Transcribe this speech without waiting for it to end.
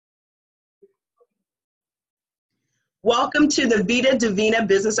Welcome to the Vida Divina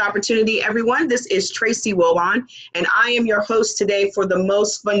Business Opportunity, everyone. This is Tracy Wolan, and I am your host today for the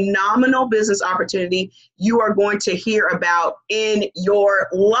most phenomenal business opportunity you are going to hear about in your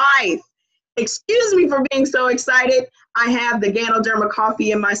life. Excuse me for being so excited. I have the Ganoderma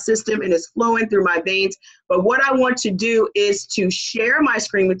coffee in my system and it's flowing through my veins. But what I want to do is to share my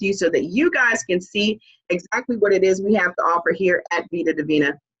screen with you so that you guys can see exactly what it is we have to offer here at Vida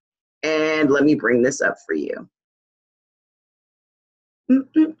Divina. And let me bring this up for you.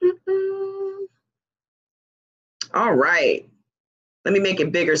 All right, let me make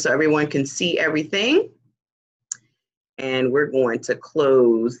it bigger so everyone can see everything. And we're going to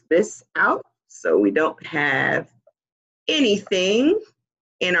close this out so we don't have anything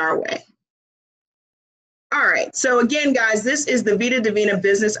in our way. All right, so again, guys, this is the Vida Divina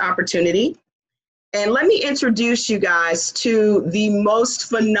Business Opportunity. And let me introduce you guys to the most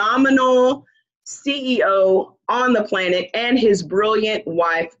phenomenal CEO on the planet and his brilliant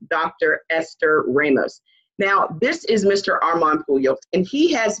wife, Dr. Esther Ramos. Now, this is Mr. Armand Pouliot, and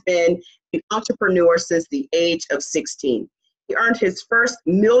he has been an entrepreneur since the age of 16. He earned his first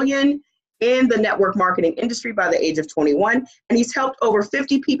million in the network marketing industry by the age of 21, and he's helped over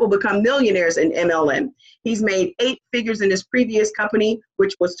 50 people become millionaires in MLM. He's made 8 figures in his previous company,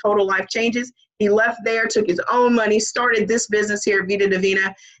 which was Total Life Changes. He left there, took his own money, started this business here, Vida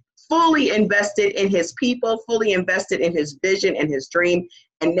Divina, fully invested in his people, fully invested in his vision and his dream.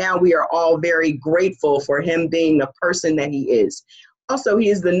 And now we are all very grateful for him being the person that he is. Also, he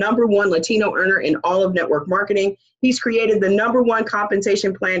is the #1 Latino earner in all of network marketing. He's created the #1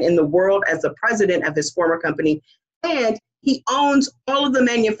 compensation plan in the world as the president of his former company. And he owns all of the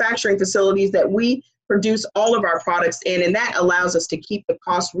manufacturing facilities that we produce all of our products in. And that allows us to keep the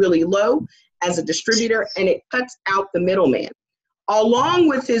cost really low as a distributor, and it cuts out the middleman. Along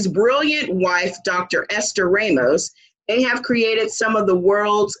with his brilliant wife, Dr. Esther Ramos, they have created some of the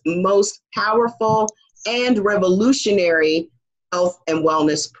world's most powerful and revolutionary health and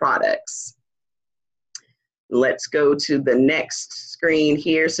wellness products. Let's go to the next screen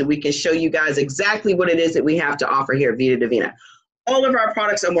here so we can show you guys exactly what it is that we have to offer here at Vida Divina. All of our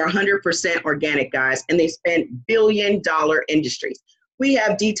products are 100% organic, guys, and they span billion-dollar industries. We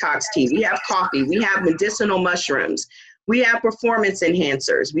have detox tea, we have coffee, we have medicinal mushrooms, we have performance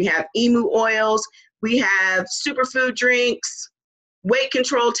enhancers, we have emu oils, we have superfood drinks, weight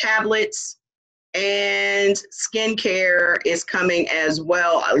control tablets, and skincare is coming as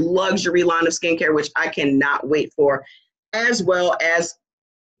well, a luxury line of skincare, which I cannot wait for, as well as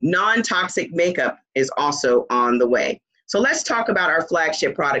non-toxic makeup is also on the way. So let's talk about our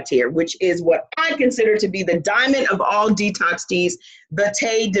flagship product here, which is what I consider to be the diamond of all detox teas, the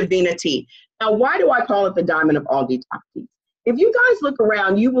Te Divina tea. Now, why do I call it the diamond of all detox teas? If you guys look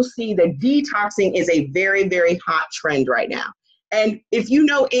around, you will see that detoxing is a very, very hot trend right now. And if you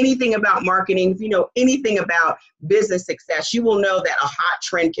know anything about marketing, if you know anything about business success, you will know that a hot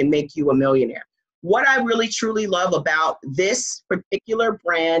trend can make you a millionaire. What I really truly love about this particular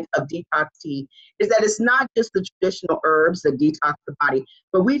brand of detox tea is that it's not just the traditional herbs that detox the body,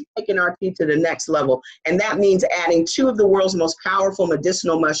 but we've taken our tea to the next level. And that means adding 2 of the world's most powerful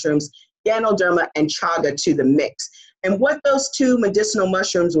medicinal mushrooms, Ganoderma and Chaga, to the mix. And what those 2 medicinal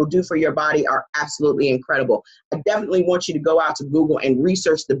mushrooms will do for your body are absolutely incredible. I definitely want you to go out to Google and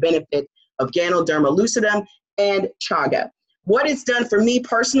research the benefit of Ganoderma lucidum and Chaga. What it's done for me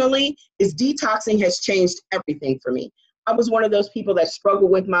personally is detoxing has changed everything for me. I was one of those people that struggled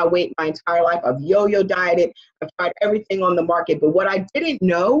with my weight my entire life. I've yo-yo dieted. I've tried everything on the market. But what I didn't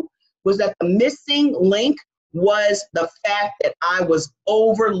know was that the missing link was the fact that I was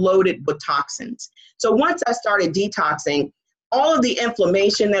overloaded with toxins. So once I started detoxing, all of the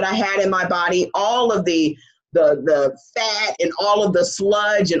inflammation that I had in my body, all of the fat and all of the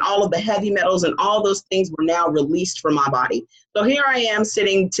sludge and all of the heavy metals and all those things were now released from my body. So here I am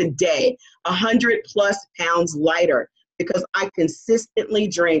sitting today, 100+ pounds lighter, because I consistently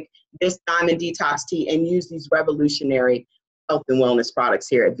drink this diamond detox tea and use these revolutionary health and wellness products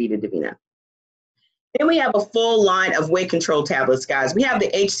here at Vida Divina. Then we have a full line of weight control tablets, guys. We have the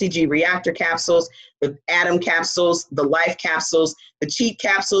HCG reactor capsules, the Atom capsules, the Life capsules, the Cheat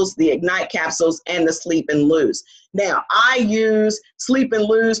capsules, the Ignite capsules, and the Sleep and Lose. Now, I use Sleep and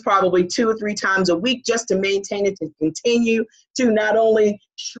Lose probably 2 or 3 times a week just to maintain it, to continue to not only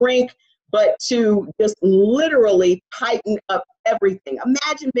shrink, but to just literally tighten up everything.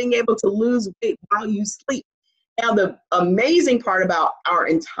 Imagine being able to lose weight while you sleep. Now, the amazing part about our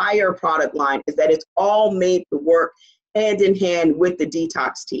entire product line is that it's all made to work hand in hand with the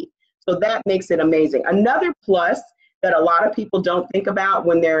detox tea. So that makes it amazing. Another plus that a lot of people don't think about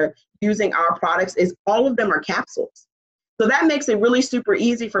when they're using our products is all of them are capsules. So that makes it really super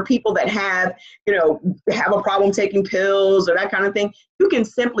easy for people that have, have a problem taking pills or that kind of thing. You can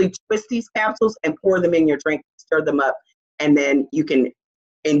simply twist these capsules and pour them in your drink, stir them up, and then you can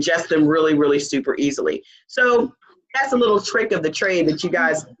ingest them really, really super easily. So that's a little trick of the trade that you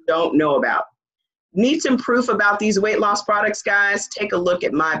guys don't know about. Need some proof about these weight loss products, guys? Take a look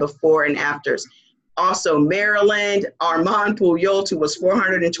at my before and afters. Also, Maryland, Armand Puyol, who was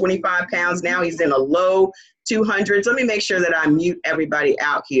 425 pounds. Now he's in a low 200s. Let me make sure that I mute everybody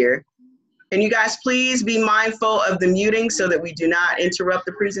out here. Can you guys please be mindful of the muting so that we do not interrupt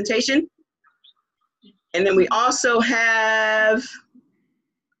the presentation? And then we also have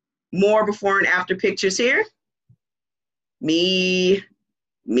more before and after pictures here. Me.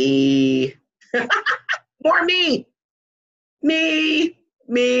 More me.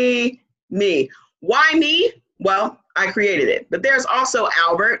 Why me? Well, I created it. But there's also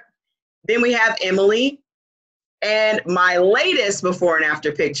Albert. Then we have Emily. And my latest before and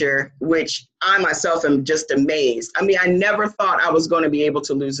after picture, which I myself am just amazed. I mean, I never thought I was going to be able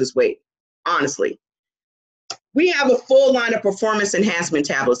to lose this weight, honestly. We have a full line of performance enhancement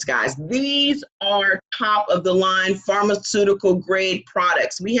tablets, guys. These are top of the line pharmaceutical grade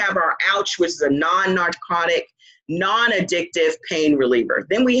products. We have our Ouch, which is a non-narcotic, non-addictive pain reliever.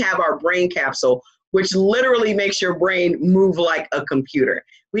 Then we have our brain capsule, which literally makes your brain move like a computer.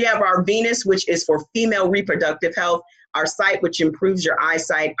 We have our Venus, which is for female reproductive health, our Sight, which improves your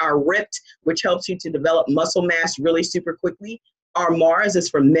eyesight, our Ripped, which helps you to develop muscle mass really super quickly. Our Mars is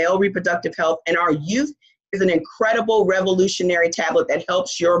for male reproductive health, and our Youth is an incredible revolutionary tablet that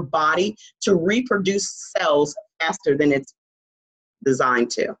helps your body to reproduce cells faster than it's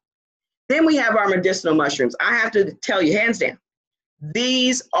designed to. Then we have our medicinal mushrooms. I have to tell you, hands down,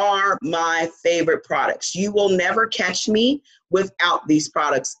 these are my favorite products. You will never catch me without these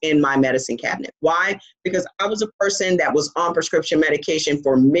products in my medicine cabinet. Why? Because I was a person that was on prescription medication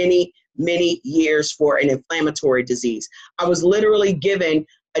for many, many years for an inflammatory disease. I was literally given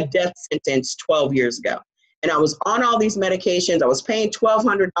a death sentence 12 years ago. And I was on all these medications. I was paying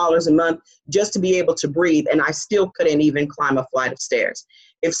 $1,200 a month just to be able to breathe, and I still couldn't even climb a flight of stairs.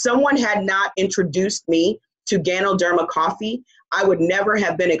 If someone had not introduced me to Ganoderma coffee, I would never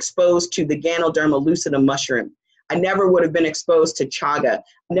have been exposed to the Ganoderma lucidum mushroom. I never would have been exposed to chaga.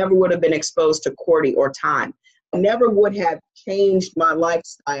 I never would have been exposed to cordy or thyme. I never would have changed my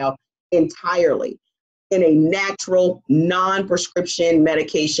lifestyle entirely in a natural, non-prescription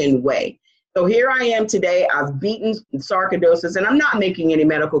medication way. So here I am today. I've beaten sarcoidosis, and I'm not making any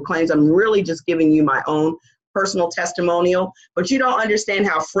medical claims. I'm really just giving you my own personal testimonial, but you don't understand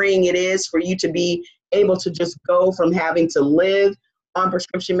how freeing it is for you to be able to just go from having to live on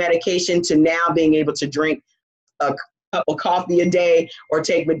prescription medication to now being able to drink a cup of coffee a day or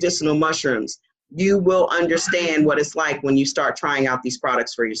take medicinal mushrooms. You will understand what it's like when you start trying out these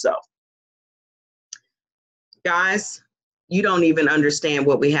products for yourself. Guys, you don't even understand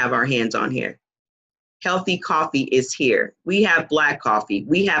what we have our hands on here. Healthy coffee is here. We have black coffee.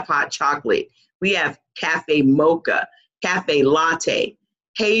 We have hot chocolate. We have cafe mocha, cafe latte,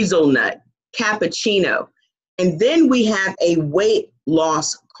 hazelnut, cappuccino. And then we have a weight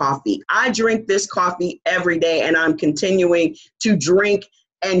loss coffee. I drink this coffee every day, and I'm continuing to drink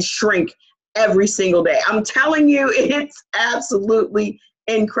and shrink every single day. I'm telling you, it's absolutely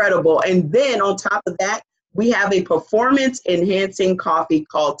incredible. And then on top of that, we have a performance-enhancing coffee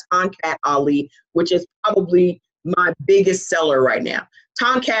called Tonkat Ali, which is probably my biggest seller right now.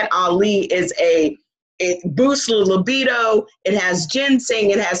 Tonkat Ali it boosts the libido, it has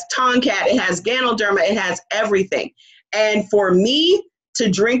ginseng, it has Tonkat, it has Ganoderma, it has everything. And for me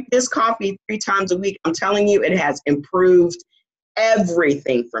to drink this coffee 3 times a week, I'm telling you, it has improved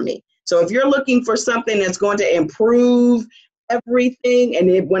everything for me. So if you're looking for something that's going to improve everything,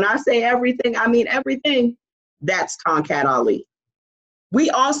 and when I say everything, I mean everything, that's Tonkat Ali.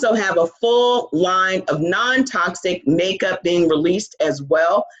 We also have a full line of non-toxic makeup being released as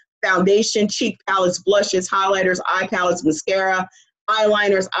well. Foundation, cheek palettes, blushes, highlighters, eye palettes, mascara,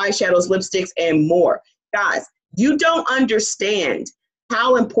 eyeliners, eyeshadows, lipsticks, and more. Guys, you don't understand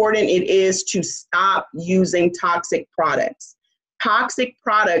how important it is to stop using toxic products. Toxic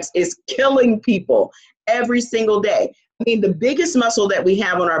products is killing people every single day. I mean, the biggest muscle that we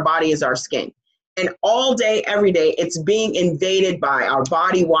have on our body is our skin. And all day, every day, it's being invaded by our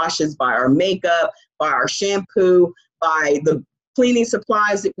body washes, by our makeup, by our shampoo, by the cleaning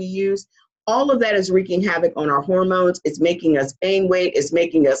supplies that we use. All of that is wreaking havoc on our hormones. It's making us gain weight. It's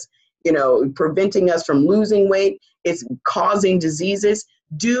making us, preventing us from losing weight. It's causing diseases.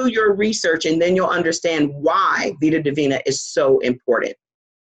 Do your research, and then you'll understand why Vida Divina is so important.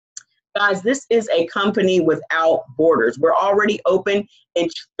 Guys, this is a company without borders. We're already open in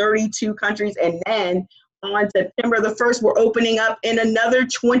 32 countries. And then on September the 1st, we're opening up in another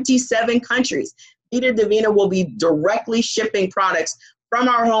 27 countries. Vida Divina will be directly shipping products from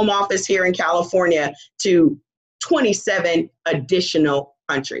our home office here in California to 27 additional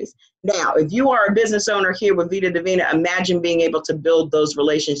countries. Now, if you are a business owner here with Vida Divina, imagine being able to build those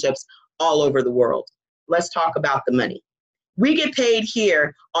relationships all over the world. Let's talk about the money. We get paid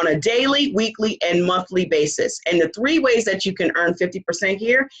here on a daily, weekly, and monthly basis. And the 3 ways that you can earn 50%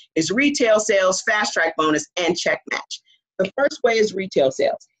 here is retail sales, fast track bonus, and check match. The first way is retail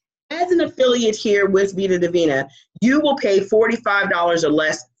sales. As an affiliate here with Vida Divina, you will pay $45 or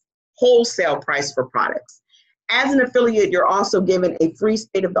less wholesale price for products. As an affiliate, you're also given a free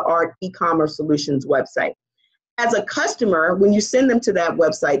state-of-the-art e-commerce solutions website. As a customer, when you send them to that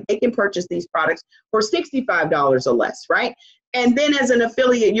website, they can purchase these products for $65 or less, right? And then as an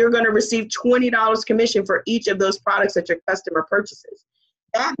affiliate, you're going to receive $20 commission for each of those products that your customer purchases.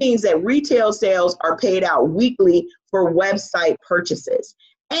 That means that retail sales are paid out weekly for website purchases.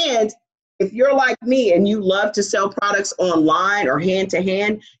 And if you're like me and you love to sell products online or hand to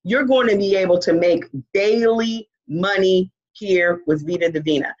hand, you're going to be able to make daily money here with Vida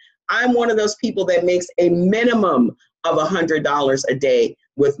Divina. I'm one of those people that makes a minimum of $100 a day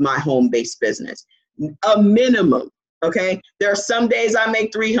with my home-based business. A minimum, okay? There are some days I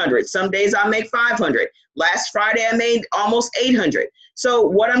make 300, some days I make 500. Last Friday I made almost 800. So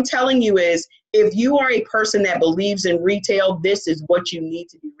what I'm telling you is, if you are a person that believes in retail, this is what you need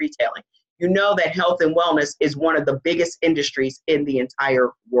to be retailing. You know that health and wellness is one of the biggest industries in the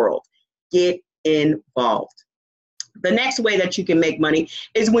entire world. Get involved. The next way that you can make money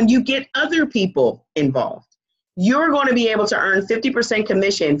is when you get other people involved. You're going to be able to earn 50%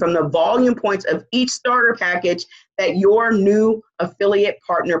 commission from the volume points of each starter package that your new affiliate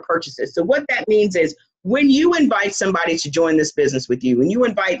partner purchases. So what that means is, when you invite somebody to join this business with you, when you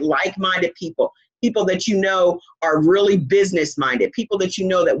invite like-minded people, people that you know are really business-minded, people that you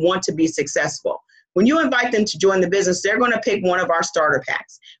know that want to be successful, when you invite them to join the business, they're going to pick one of our starter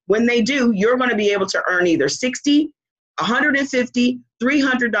packs. When they do, you're going to be able to earn either $60, $150,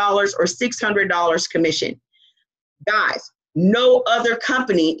 $300, or $600 commission. Guys, no other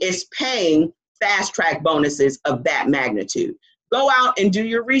company is paying fast track bonuses of that magnitude. Go out and do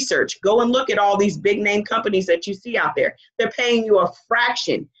your research. Go and look at all these big name companies that you see out there. They're paying you a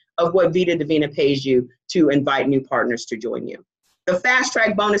fraction of what Vida Divina pays you to invite new partners to join you. The fast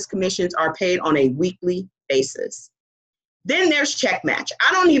track bonus commissions are paid on a weekly basis. Then there's check match.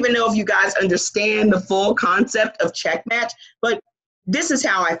 I don't even know if you guys understand the full concept of check match, but this is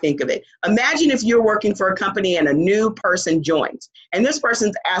how I think of it. Imagine if you're working for a company and a new person joins, and this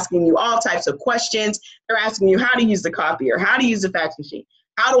person's asking you all types of questions. They're asking you how to use the copier, how to use the fax machine,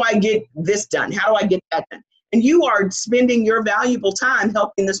 how do I get this done, how do I get that done? And you are spending your valuable time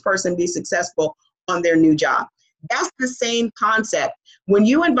helping this person be successful on their new job. That's the same concept. When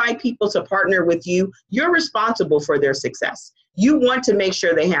you invite people to partner with you, you're responsible for their success. You want to make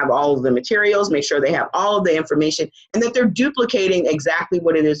sure they have all of the materials, make sure they have all of the information, and that they're duplicating exactly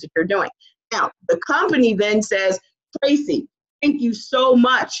what it is that you're doing. Now, the company then says, Tracy, thank you so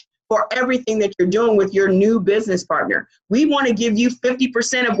much for everything that you're doing with your new business partner. We want to give you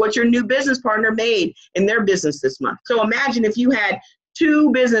 50% of what your new business partner made in their business this month. So imagine if you had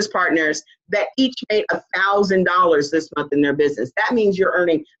 2 business partners that each made $1,000 this month in their business. That means you're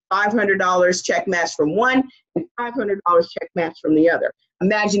earning $500 check match from one and $500 check match from the other.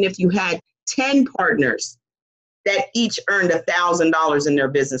 Imagine if you had 10 partners that each earned $1,000 in their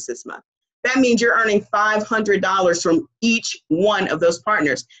business this month. That means you're earning $500 from each one of those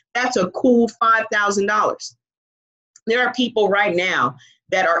partners. That's a cool $5,000. There are people right now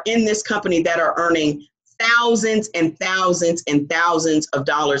that are in this company that are earning thousands and thousands and thousands of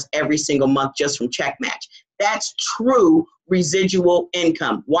dollars every single month just from check match. That's true residual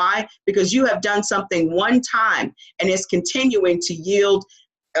income. Why? Because you have done something one time and it's continuing to yield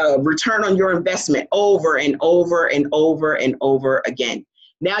return on your investment over and over and over and over again.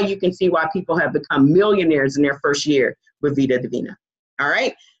 Now you can see why people have become millionaires in their first year with Vida Divina. All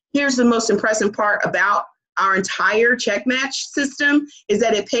right. Here's the most impressive part about our entire check match system is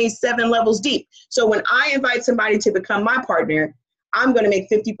that it pays 7 levels deep. So when I invite somebody to become my partner, I'm going to make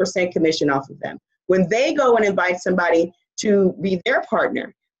 50% commission off of them. When they go and invite somebody to be their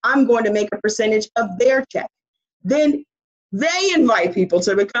partner, I'm going to make a percentage of their check. Then they invite people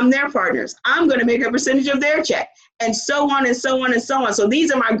to become their partners. I'm going to make a percentage of their check, and so on and so on and so on. So these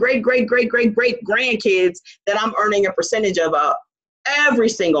are my great grandkids that I'm earning a percentage of every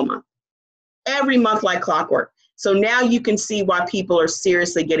single month. Every month like clockwork. So now you can see why people are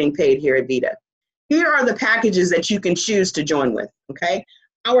seriously getting paid here at Vida. Here are the packages that you can choose to join with, okay?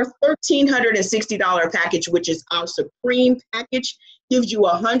 Our $1,360 package, which is our Supreme package, gives you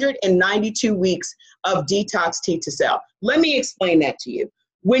 192 weeks of detox tea to sell. Let me explain that to you.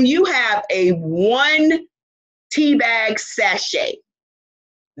 When you have a 1 tea bag sachet,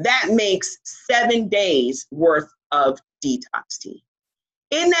 that makes 7 days worth of detox tea.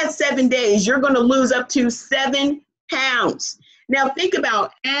 In that 7 days, you're going to lose up to 7 pounds. Now think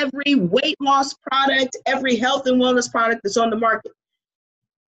about every weight loss product, every health and wellness product that's on the market.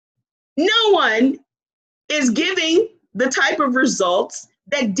 No one is giving the type of results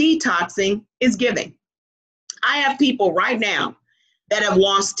that detoxing is giving. I have people right now that have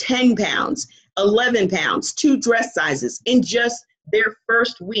lost 10 pounds, 11 pounds, 2 dress sizes in just their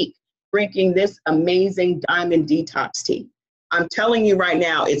first week drinking this amazing diamond detox tea. I'm telling you right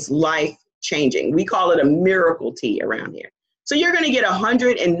now, it's life changing. We call it a miracle tea around here. So you're going to get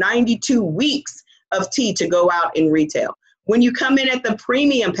 192 weeks of tea to go out in retail. When you come in at the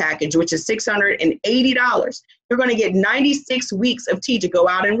premium package, which is $680, you're going to get 96 weeks of tea to go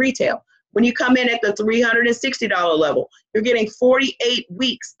out in retail. When you come in at the $360 level, you're getting 48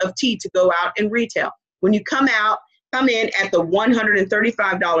 weeks of tea to go out in retail. When you come in at the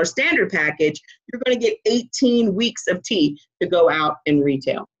 $135 standard package, you're going to get 18 weeks of tea to go out in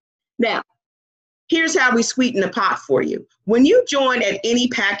retail. Now, here's how we sweeten the pot for you. When you join at any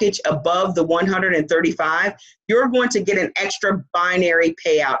package above the 135, you're going to get an extra binary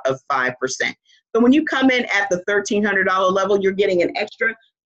payout of 5%. So when you come in at the $1,300 level, you're getting an extra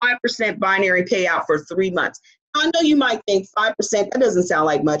 5% binary payout for 3 months. I know you might think 5%, that doesn't sound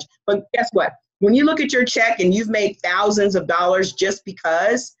like much, but guess what? When you look at your check and you've made thousands of dollars just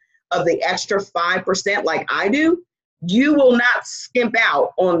because of the extra 5% like I do, you will not skimp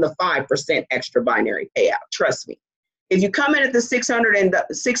out on the 5% extra binary payout. Trust me. If you come in at the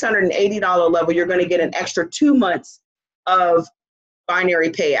 $680 level, you're going to get an extra 2 months of binary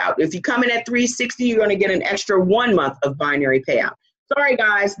payout. If you come in at $360, you're going to get an extra 1 month of binary payout. Sorry,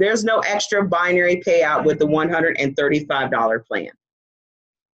 guys, there's no extra binary payout with the $135 plan.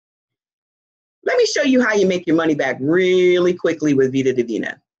 Let me show you how you make your money back really quickly with Vida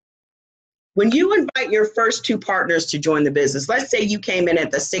Divina. When you invite your first 2 partners to join the business, let's say you came in at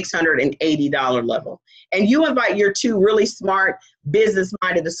the $680 level, and you invite your 2 really smart,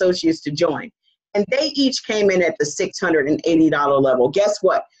 business-minded associates to join, and they each came in at the $680 level. Guess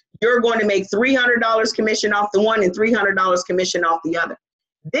what? You're going to make $300 commission off the one and $300 commission off the other.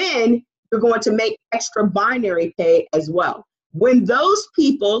 Then you're going to make extra binary pay as well. When those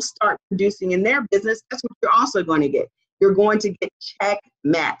people start producing in their business, that's what you're also going to get. You're going to get check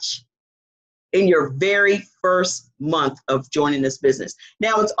match in your very first month of joining this business.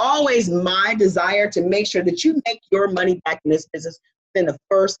 Now, it's always my desire to make sure that you make your money back in this business within the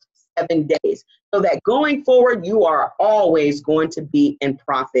first 7 days, so that going forward, you are always going to be in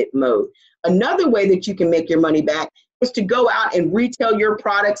profit mode. Another way that you can make your money back is to go out and retail your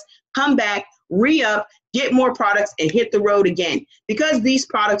products, come back, re-up, get more products, and hit the road again. Because these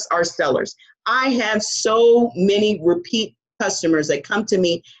products are sellers, I have so many repeat customers that come to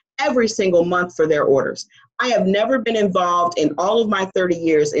me every single month for their orders. I have never been involved in all of my 30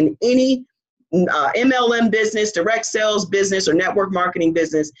 years in any MLM business, direct sales business, or network marketing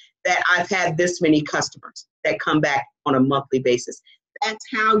business that I've had this many customers that come back on a monthly basis. That's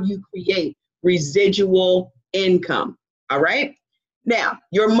how you create residual income. All right. Now,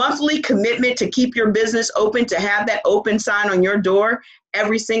 your monthly commitment to keep your business open, to have that open sign on your door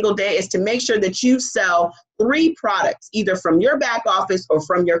every single day, is to make sure that you sell 3 products, either from your back office or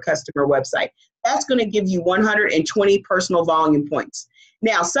from your customer website. That's going to give you 120 personal volume points.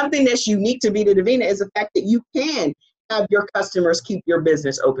 Now, something that's unique to Vida Divina is the fact that you can have your customers keep your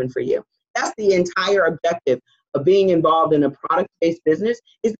business open for you. That's the entire objective of being involved in a product-based business,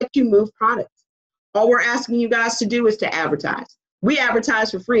 is that you move products. All we're asking you guys to do is to advertise. We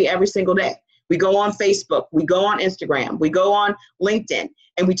advertise for free every single day. We go on Facebook, we go on Instagram, we go on LinkedIn,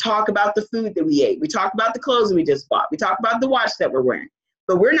 and we talk about the food that we ate. We talk about the clothes that we just bought. We talk about the watch that we're wearing,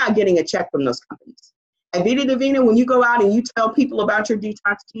 but we're not getting a check from those companies. At Vida Divina, when you go out and you tell people about your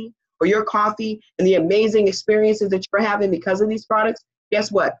detox tea or your coffee and the amazing experiences that you're having because of these products,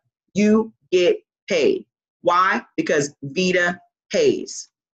 guess what? You get paid. Why? Because Vida pays.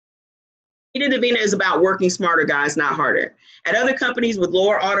 Vida Divina is about working smarter, guys, not harder. At other companies with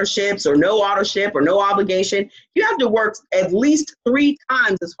lower auto ships or no auto ship or no obligation, you have to work at least 3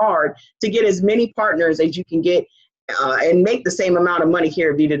 times as hard to get as many partners as you can get and make the same amount of money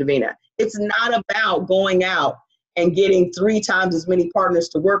here at Vida Divina. It's not about going out and getting 3 times as many partners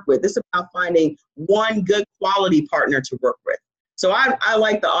to work with. It's about finding one good quality partner to work with. So I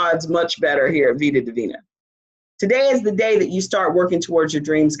like the odds much better here at Vida Divina. Today is the day that you start working towards your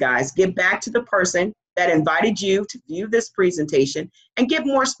dreams, guys. Get back to the person that invited you to view this presentation and get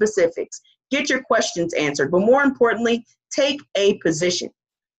more specifics. Get your questions answered, but more importantly, take a position.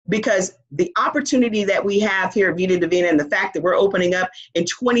 Because the opportunity that we have here at Vida Divina and the fact that we're opening up in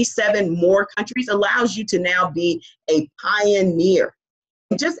 27 more countries allows you to now be a pioneer.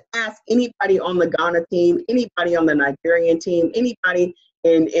 Just ask anybody on the Ghana team, anybody on the Nigerian team, anybody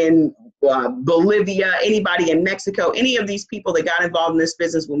in Bolivia, anybody in Mexico, any of these people that got involved in this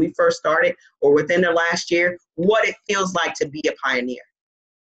business when we first started or within the last year, what it feels like to be a pioneer.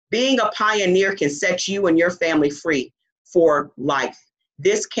 Being a pioneer can set you and your family free for life.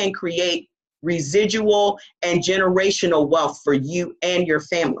 This can create residual and generational wealth for you and your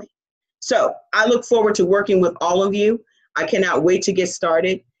family. So I look forward to working with all of you. I cannot wait to get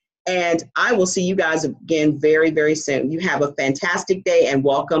started. And I will see you guys again very, very soon. You have a fantastic day and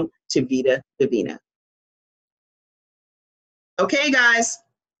welcome to Vida Divina. Okay, guys,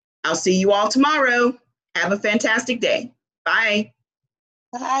 I'll see you all tomorrow. Have a fantastic day. Bye.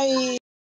 Bye.